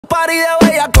party de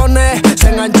bellacones. Se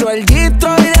enganchó el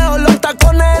gistro y dejó los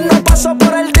tacones. No pasó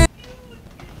por el día.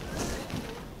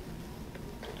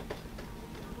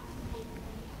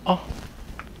 Oh.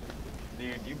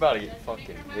 Dude, you about to get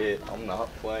fucking hit. I'm not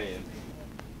playing.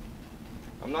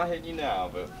 I'm not hitting you now,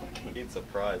 but fucking get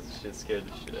surprised. This shit scared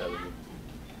the shit out of me.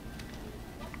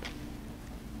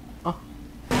 Oh.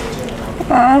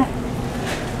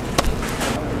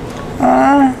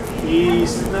 Y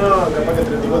no, capaz que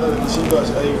 34, 35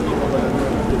 ahí mismo para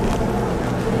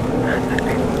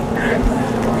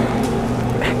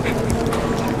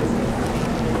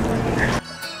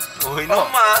Uy, no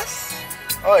más.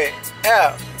 Oye,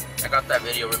 yeah. I got that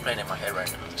video replaying in my head right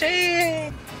now.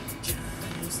 Sí.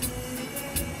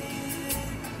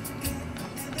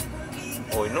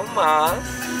 Hoy no más.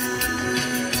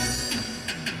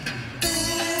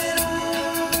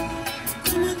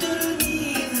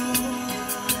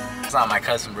 It's not my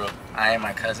cousin, bro. I ain't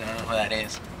my cousin. I don't know who that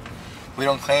is. We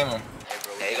don't claim him.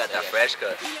 Hey, you got that fresh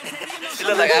cut. He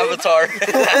look like Avatar.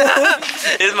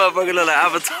 This motherfucker look like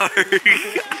Avatar.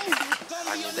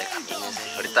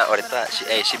 Ahorita,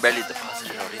 she barely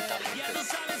deposited ahorita.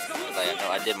 Like, I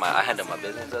know, I handled my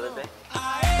business the other day.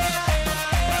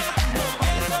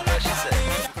 What she said.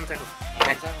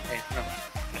 No,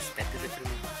 respétese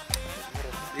primero.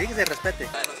 Dile que se respete.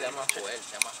 No se llama Joel,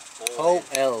 se llama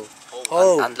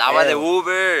Joel. Andaba de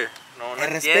Uber. No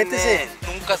respétese.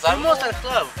 Nunca salimos al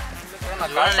club.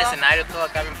 Yo en el escenario todo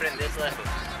acá bien prendido, todo eso.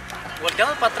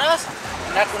 Volteamos para atrás,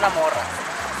 andaba con una morra.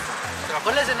 Se bajó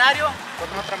el escenario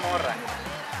con otra morra.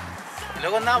 Y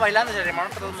luego andaba bailando y se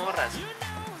armaron para dos morras.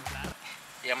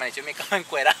 Y amaneció en mi cama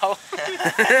encuerado.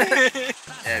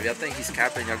 Yeah, if y'all think he's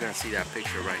capping, y'all gonna see that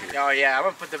picture right here. Oh yeah, I'm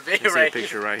gonna put the video See right the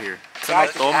picture here. right here.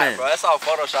 Bro, that's all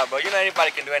Photoshop, bro. You know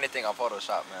anybody can do anything on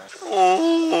Photoshop, man.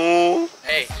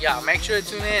 Hey, yeah, make sure to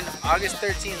tune in August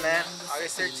 13th, man.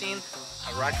 August 13th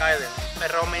at Rock Island.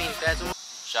 Perro me intenso.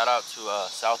 Shout out to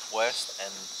Southwest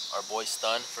and our boy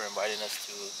Stun for inviting us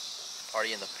to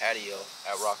party in the patio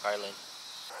at Rock Island.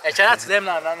 Hey, shout out to them,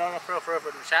 no, for real.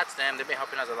 Shout out to them. They've been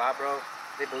helping us a lot, bro.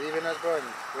 They believe in us, bro, and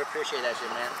we appreciate that shit,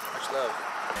 man. Much love.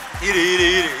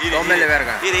 Tómele,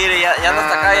 verga. Ya anda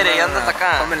hasta acá, ya anda hasta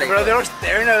acá. Bro, they were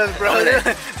staring at us, bro.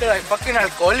 They're like fucking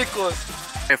alcohólicos.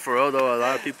 Hey, for real though, a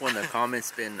lot of people in the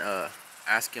comments been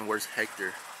asking where's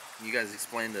Hector. Can you guys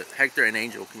explain Hector and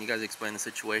Angel? Can you guys explain the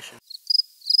situation?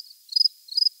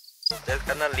 Ustedes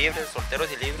que andan libres,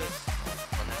 solteros y libres.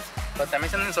 Pero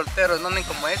también se anden solteros, no anden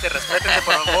como respétense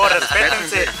por favor,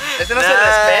 respétense. Este no se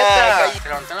respeta. Se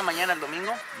levantó en la mañana el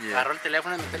domingo, agarró el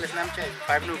teléfono y metió el Snapchat,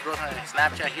 Five Blue Bros en el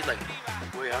Snapchat, he's like,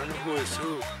 wait, I don't know who is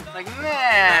who. Like,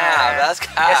 nah, that's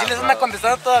cap. Y así les anda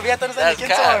contestando todavía, no saben quién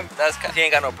son. That's cap. He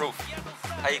ain't got no proof.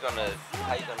 How you gonna?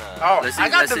 Oh, I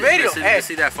got the video. Let's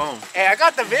see that phone. Hey, I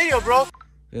got the video, bro.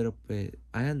 Pero pues,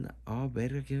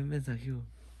 verga, ¿qué mensajeó?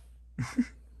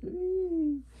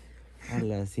 A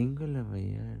las 5 de la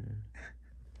mañana.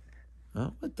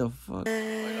 What the fuck?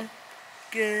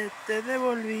 Que te debo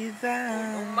olvidar.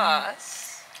 No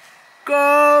más.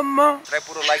 ¿Cómo? Trae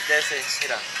puro like de ese,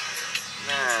 mira.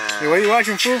 Nah. What are you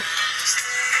watching, fool?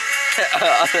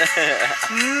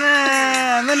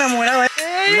 Nah, ando enamorado.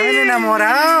 Ando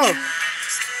enamorado.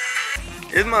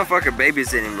 This motherfucker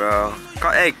babysitting, bro.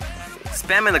 Hey,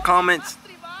 spam in the comments.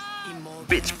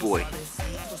 Bitch boy.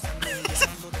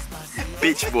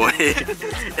 Bitch boy.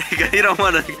 he don't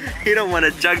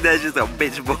wanna chug that shit, a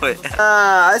bitch boy.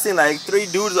 I seen like 3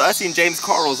 dudes. I seen James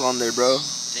Carlos on there, bro. Who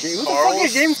the fuck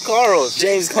is James Carlos?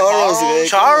 James Carlos, güey.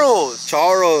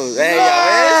 Charles. Hey, ya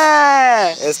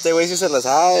ves. Este güey sí se la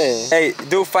sabe. Hey,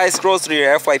 do 5 scrolls through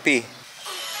your FYP.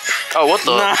 Oh, what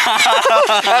the? Nah.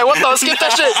 Hey, what the? Skip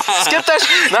that shit. Skip that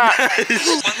shit. Nah.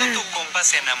 Cuando tu compa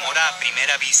se enamora a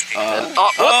primera vista.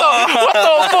 What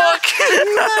the fuck?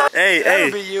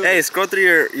 Hey, scroll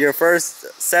through your first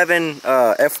 7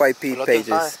 FYP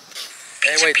pages.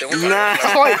 Hey, wait, te voy a Nah.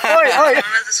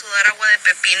 Ganas de sudar agua de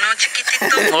pepino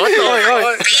chiquitito.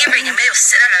 Pibe, ya medio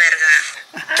cera la verga.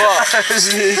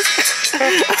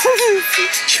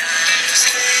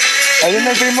 I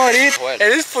didn't primo ahorita. Hey,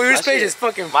 this For Your page is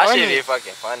fucking funny. My shit be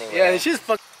fucking funny, man. Yeah, this shit's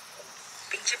fucking.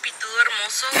 Pinche pitudo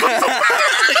hermoso. Ganas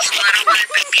de sudar agua de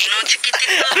pepino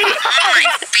chiquitito.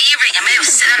 Pibe, ya medio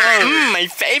cera la verga. My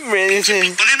favorite.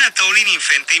 Ponen a Tolin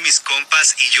enfrente y mis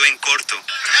compas y yo en corto.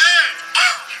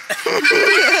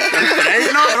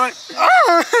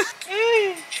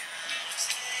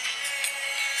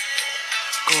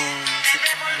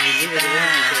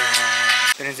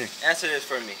 Answer this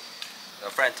for me. A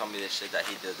friend told me this shit that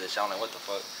he did this. I'm like, what the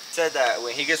fuck? Said that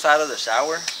when he gets out of the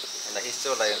shower and like he's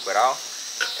still like out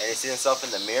and he sees himself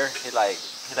in the mirror, he like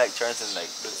turns and like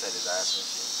looks at his ass and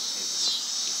shit.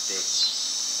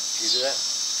 do that?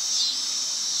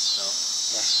 No.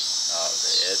 Oh,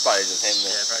 yeah, it's probably just him.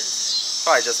 Then. Yeah, probably just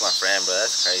Probably just my friend, bro.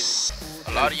 That's crazy.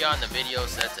 A lot of y'all in the video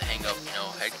said to hang up, you know,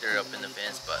 Hector up in the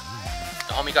fence, but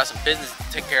the homie got some business to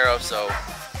take care of, so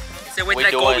Ese güey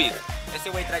trae COVID. Ese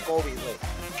güey trae COVID, güey.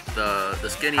 the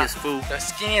skinniest fool. The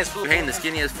skinniest fool. We're hanging the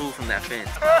skinniest fool from that fence.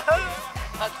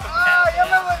 ¡Ah, ya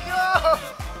me volvió!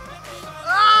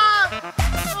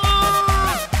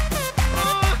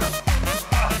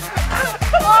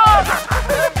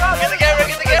 Get the camera,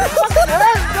 get the camera.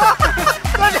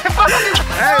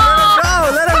 Hey,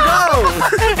 let him go!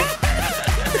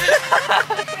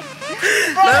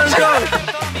 Let him go!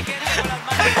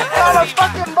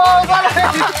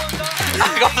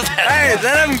 Hey,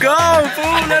 let him go,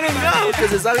 fool! Let him go! Que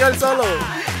se salga el solo.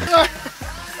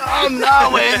 Oh, no,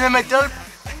 güey, se metió el...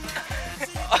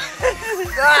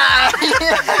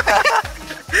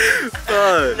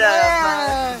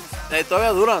 Hey,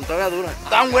 todavía duran.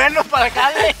 Tan buenos para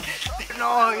acá, güey.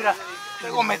 No, mira,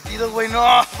 tengo metido, güey,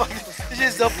 no. It's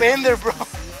just up in there, bro.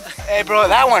 Hey, bro,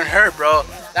 that one hurt, bro.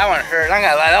 That one hurt, I'm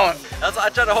gonna lie, that one. That's why I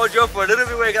tried to hold you up for a little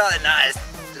bit, güey. Like, nice.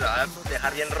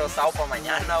 Dejar bien rosado para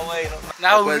mañana, güey.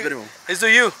 Now, Después, primo. it's to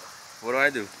you. What do I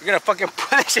do? You're gonna fucking put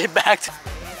that shit back.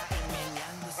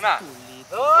 Una,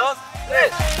 dos,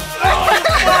 tres.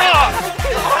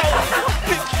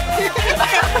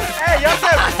 Hey, ya se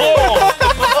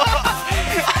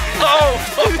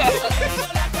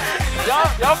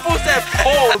Ya puse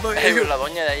pole. Hey, la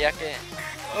doña de allá que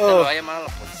se lo va a llamar a la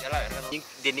policía, la verga.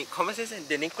 ¿Cómo se dice?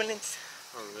 Delinquents.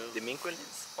 Delinquents.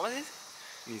 ¿Cómo se dice?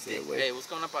 Ni sé, güey. Hey,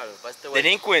 busca una para este güey.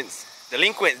 Delinquents.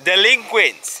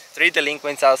 3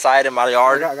 delinquents outside in my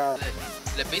yard.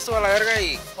 Le piso a la verga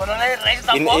y... Pues no le reyes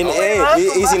tampoco,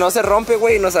 Y si no se rompe,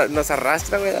 güey, nos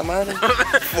arrastra, güey, la madre.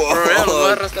 Por real, los voy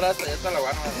a arrastrar hasta allá hasta la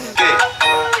guana.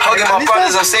 Hugging my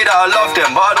brothers, I say that I love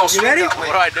them, but I don't speak that way.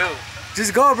 What do I do?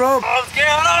 Just go, bro. I'm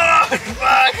scared.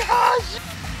 My gosh.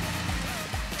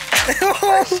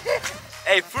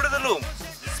 Hey, Fruit of the Loom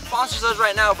sponsors us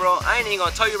right now, bro. I ain't even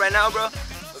gonna tell you right now, bro.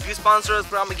 If you sponsor us,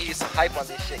 bro, I'm gonna give you some hype on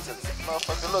this shit. Cause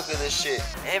motherfucker, look at this shit.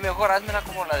 Hey, mejor hazmela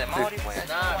como la de Mauri, güey.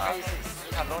 Nah, cállese.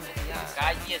 Jalones, ya.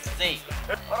 Cállese.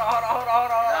 Hold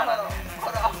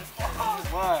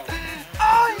on.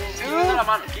 Quítese la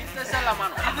mano, quítese la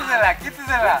mano. Quítesela.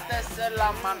 Quítese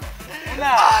la mano.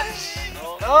 Una,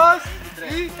 dos,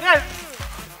 y tres.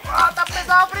 ¡Ah, está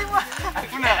pesado, primo!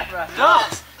 Una,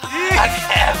 dos, y...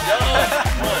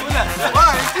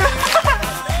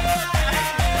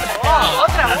 Una,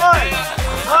 otra, one.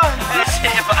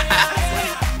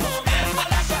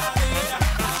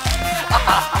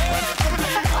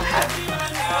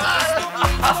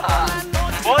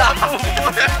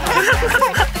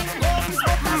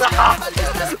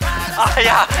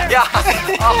 Ya.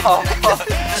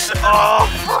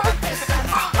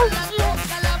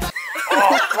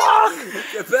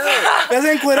 ¿Qué pedo? ¡Ya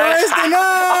se encueró este, no!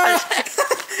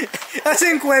 ¡Ya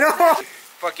se encueró!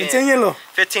 Enséñelo.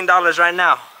 $15 right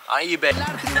now on eBay.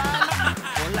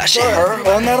 That shit hurt.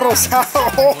 Onda rosado.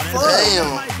 Oh,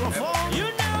 damn.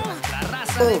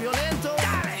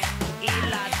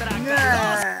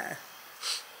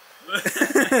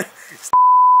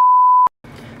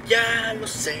 Ya lo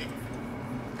sé,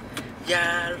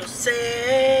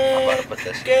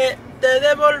 que te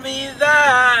debo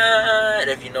olvidar.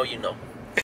 If you know, you know.